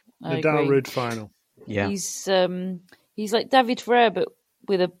Ruud final. Yeah, he's like David Ferrer, but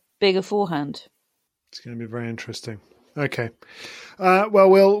with a bigger forehand. It's going to be very interesting. Okay. Well,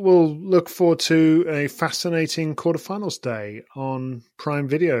 we'll look forward to a fascinating quarterfinals day on Prime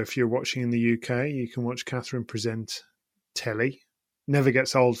Video. If you're watching in the UK, you can watch Catherine present telly. Never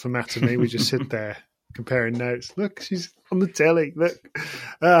gets old for Matt and me. We just sit there comparing notes. Look, she's on the telly. Look.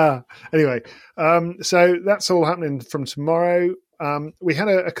 Anyway, so that's all happening from tomorrow. We had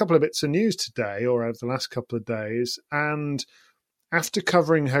a couple of bits of news today, or over the last couple of days, and after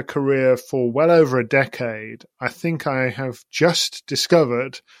covering her career for well over a decade, I think I have just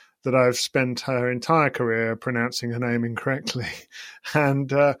discovered that I've spent her entire career pronouncing her name incorrectly. And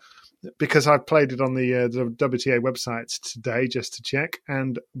because I've played it on the WTA website today just to check,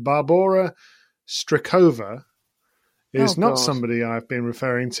 and Barbora Strykova is not somebody I've been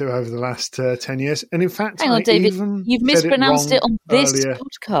referring to over the last 10 years. And in fact, hang on, David, you've mispronounced it on this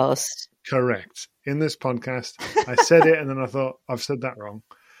podcast. Correct. In this podcast, I said it and then I thought, I've said that wrong.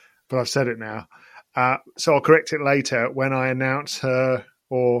 But I've said it now. So I'll correct it later when I announce her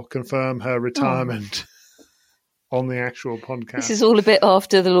or confirm her retirement on the actual podcast. This is all a bit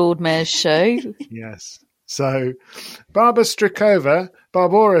after the Lord Mayor's show. Yes. So Barbora Strykova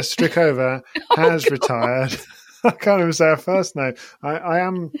has retired. I can't even say her first name. I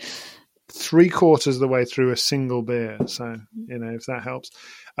am 3/4 of the way through a single beer. So, if that helps.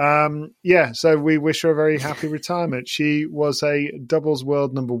 So we wish her a very happy retirement. She was a doubles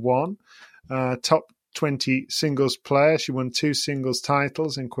world number 1, top 20 singles player. She won 2 singles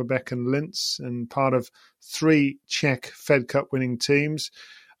titles in Quebec and Linz and part of 3 Czech Fed Cup winning teams.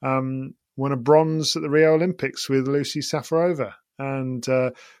 Won a bronze at the Rio Olympics with Lucy Safarova. And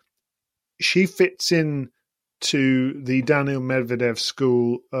she fits in to the Daniil Medvedev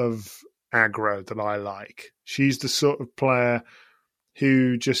school of aggro that I like. She's the sort of player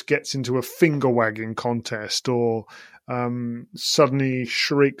who just gets into a finger-wagging contest or suddenly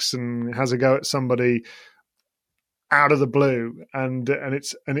shrieks and has a go at somebody out of the blue, and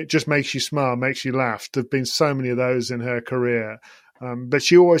it just makes you smile, makes you laugh. There've been so many of those in her career, but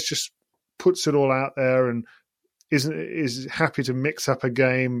she always just puts it all out there and is happy to mix up a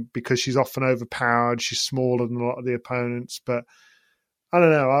game because she's often overpowered. She's smaller than a lot of the opponents, but I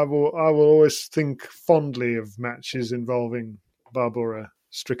don't know. I will always think fondly of matches involving Barbora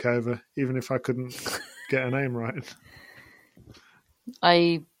Strykova, even if I couldn't get her name right.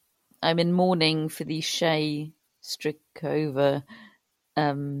 I'm in mourning for the Shea Strykova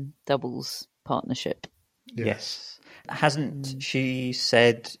doubles partnership. Yes. Hasn't she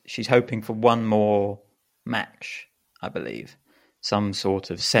said she's hoping for one more match, I believe? Some sort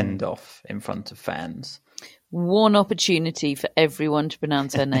of send-off in front of fans. One opportunity for everyone to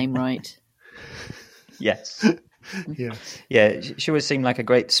pronounce her name right. Yes. Yes. Yeah, she always seemed like a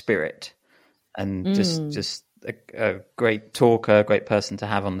great spirit and just a great talker, a great person to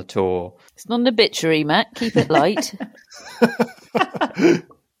have on the tour. It's not an obituary, Matt. Keep it light.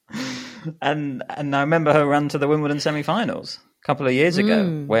 And I remember her run to the Wimbledon semi-finals a couple of years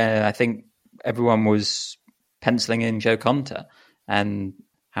ago, where I think everyone was penciling in Jo Konta. And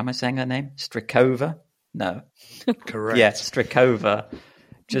how am I saying her name? Strykova? No. Correct. Yeah, Strykova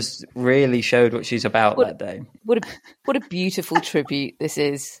just really showed what she's about that day. What a beautiful tribute this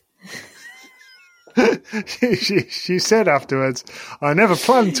is. She said afterwards, I never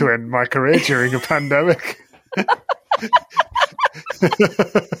planned to end my career during a pandemic. That's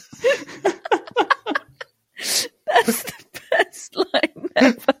the best line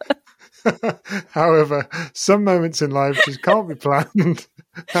ever. However, some moments in life just can't be planned,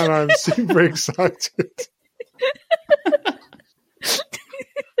 and I'm super excited.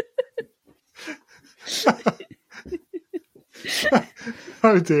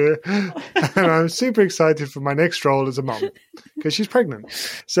 Oh dear. And I'm super excited for my next role as a mum because she's pregnant.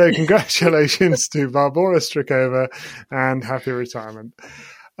 So congratulations to Barbora Strykova and happy retirement.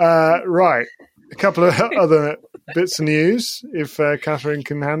 Right. A couple of other bits of news, if Catherine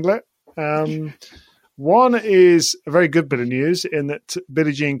can handle it. One is a very good bit of news in that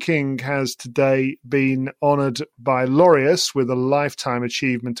Billie Jean King has today been honoured by Laureus with a Lifetime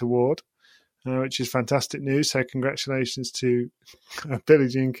Achievement Award, which is fantastic news. So congratulations to Billie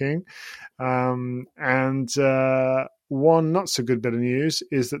Jean King. And one not so good bit of news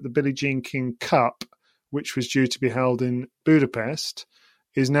is that the Billie Jean King Cup, which was due to be held in Budapest,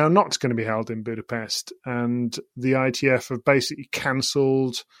 is now not going to be held in Budapest. And the ITF have basically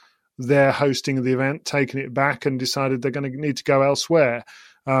cancelled their hosting of the event, taken it back and decided they're going to need to go elsewhere.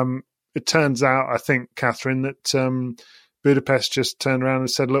 It turns out, I think, Catherine, that Budapest just turned around and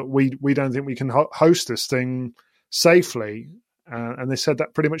said, look, we don't think we can host this thing safely. And they said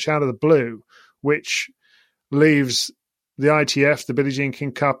that pretty much out of the blue, which leaves the ITF, the Billie Jean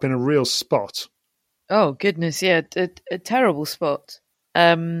King Cup, in a real spot. Oh, goodness, yeah, a terrible spot.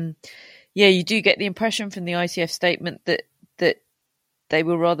 You do get the impression from the ITF statement that they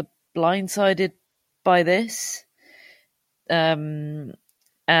were rather blindsided by this.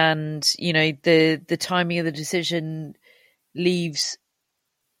 and the timing of the decision leaves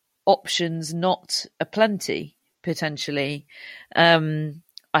options not aplenty potentially.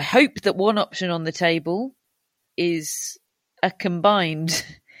 I hope that one option on the table is a combined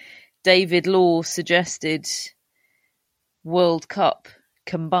David Law suggested World Cup,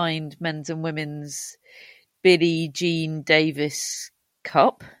 combined men's and women's Billie Jean Davis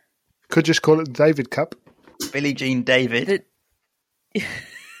Cup. Could just call it the David Cup. Billie Jean David.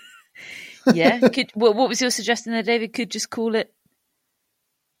 Yeah. What was your suggestion there, David? Could just call it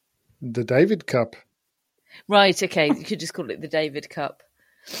the David Cup. Right. Okay. You could just call it the David Cup.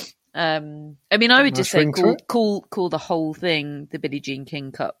 I mean, I would just say call the whole thing the Billie Jean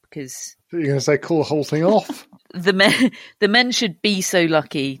King Cup, because you're going to say call the whole thing off. The men should be so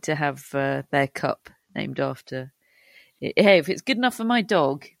lucky to have their cup named after. Hey, if it's good enough for my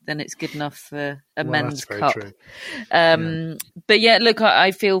dog, then it's good enough for a men's cup. True. But yeah, look,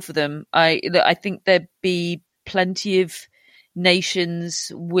 I feel for them. I think there'd be plenty of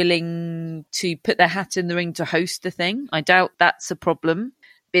nations willing to put their hat in the ring to host the thing. I doubt that's a problem.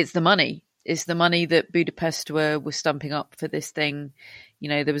 It's the money. It's the money that Budapest were stumping up for this thing.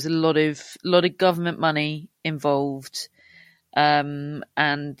 There was a lot of government money involved, and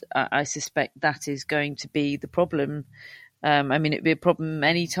I suspect that is going to be the problem. I mean, it'd be a problem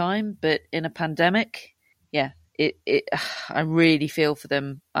any time, but in a pandemic, yeah, I really feel for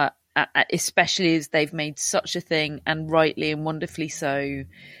them, especially as they've made such a thing, and rightly and wonderfully so,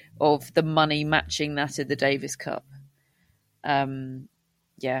 of the money matching that of the Davis Cup.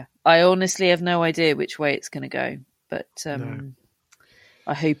 Yeah, I honestly have no idea which way it's going to go, but no.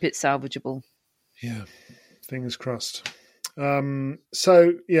 I hope it's salvageable. Yeah, fingers crossed.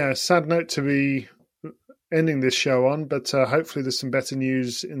 So, yeah, sad note to be ending this show on, but hopefully there's some better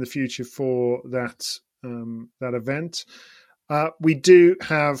news in the future for that event. We do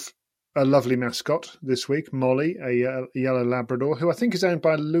have a lovely mascot this week, Molly, a yellow Labrador, who I think is owned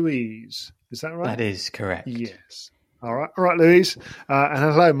by Louise. Is that right? That is correct. Yes. All right, Louise. And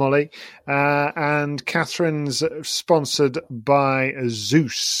hello, Molly. And Catherine's sponsored by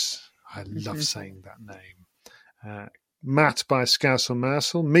Zeus. I love saying that name. Matt by Scousel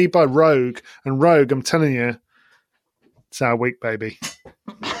Mersel. Me by Rogue. And Rogue, I'm telling you, it's our week, baby.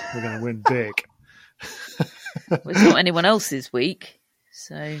 We're going to win big. Well, it's not anyone else's week,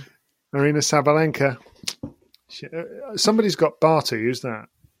 so... Marina Sabalenka. Somebody's got Barty. Who's that?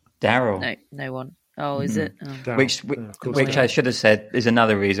 Daryl. No one. Oh, is it? Oh. Which I should have said is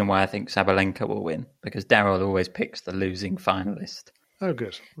another reason why I think Sabalenka will win, because Daryl always picks the losing finalist. Oh,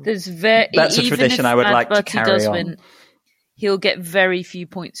 good. That's a tradition I would like to carry on. Win, he'll get very few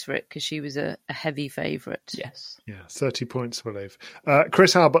points for it because she was a heavy favourite. Yes. Yeah, 30 points, I believe.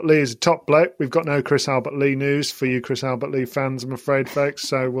 Chris Albert Lee is a top bloke. We've got no Chris Albert Lee news for you Chris Albert Lee fans, I'm afraid, folks,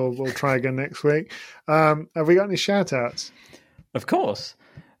 so we'll try again next week. Have we got any shout-outs? Of course.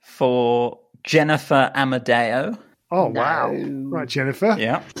 For Jennifer Amadeo. Oh, no. Wow. Right, Jennifer.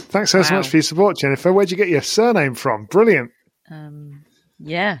 Yeah. Thanks so much for your support, Jennifer. Where'd you get your surname from? Brilliant.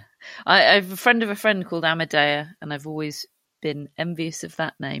 Yeah. I have a friend of a friend called Amadea, and I've always been envious of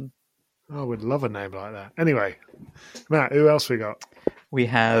that name. I would love a name like that. Anyway, Matt, who else we got? We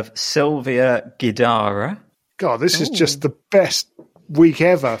have Sylvia Guidara. God, this is just the best week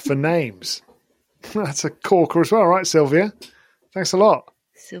ever for names. That's a corker as well, right, Sylvia? Thanks a lot.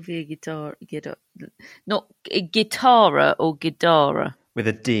 Sylvia Guidara. Not Guitara or Guidara? With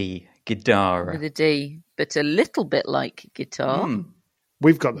a D. Guidara. With a D, but a little bit like guitar.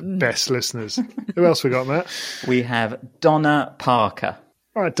 We've got the best listeners. Who else we got, Matt? We have Donna Parker.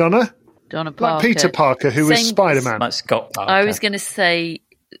 All right, Donna. Donna Parker. Like Peter Parker, who was Spider-Man. Like Scott Parker. I was going to say,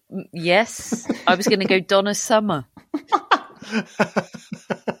 yes. I was going to go Donna Summer.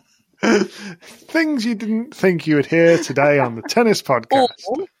 Things you didn't think you would hear today on the Tennis Podcast.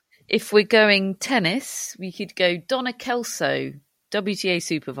 Or, if we're going tennis, we could go Donna Kelso, WTA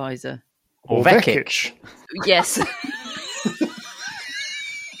supervisor. Or Vekic. Yes.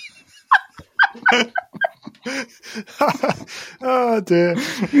 Oh dear,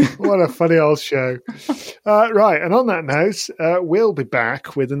 what a funny old show. Right, and on that note, we'll be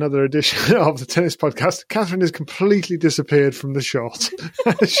back with another edition of the Tennis Podcast. Catherine has completely disappeared from the shot.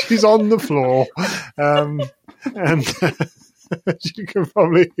 She's on the floor, and as you can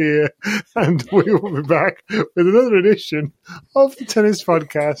probably hear, and we will be back with another edition of the Tennis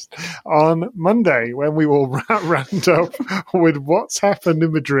Podcast on Monday, when we will round up with what's happened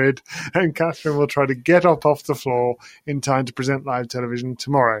in Madrid, and Catherine will try to get up off the floor in time to present live television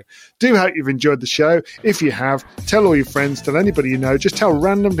tomorrow. Do hope you've enjoyed the show. If you have, tell all your friends, tell anybody you know, just tell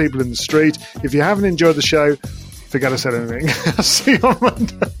random people in the street. If you haven't enjoyed the show, Forget I said anything. I'll see you on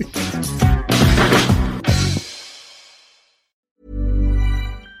Monday.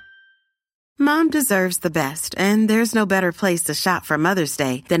 Mom deserves the best, and there's no better place to shop for Mother's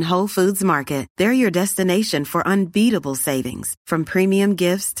Day than Whole Foods Market. They're your destination for unbeatable savings, from premium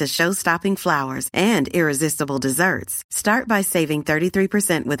gifts to show-stopping flowers and irresistible desserts. Start by saving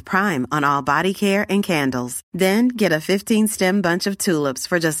 33% with Prime on all body care and candles. Then get a 15-stem bunch of tulips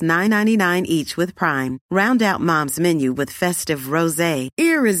for just $9.99 each with Prime. Round out Mom's menu with festive rosé,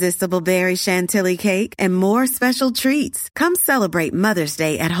 irresistible berry chantilly cake, and more special treats. Come celebrate Mother's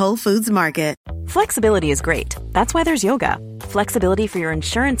Day at Whole Foods Market. Flexibility is great. That's why there's yoga. Flexibility for your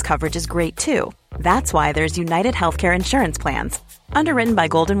insurance coverage is great too. That's why there's United Healthcare Insurance Plans. Underwritten by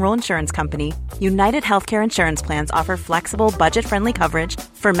Golden Rule Insurance Company, United Healthcare Insurance Plans offer flexible, budget-friendly coverage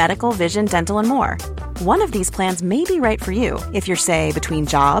for medical, vision, dental, and more. One of these plans may be right for you if you're, say, between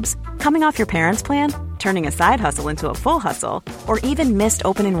jobs, coming off your parents' plan, turning a side hustle into a full hustle, or even missed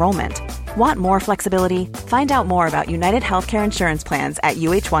open enrollment. Want more flexibility? Find out more about United Healthcare Insurance Plans at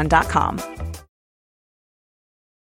uh1.com.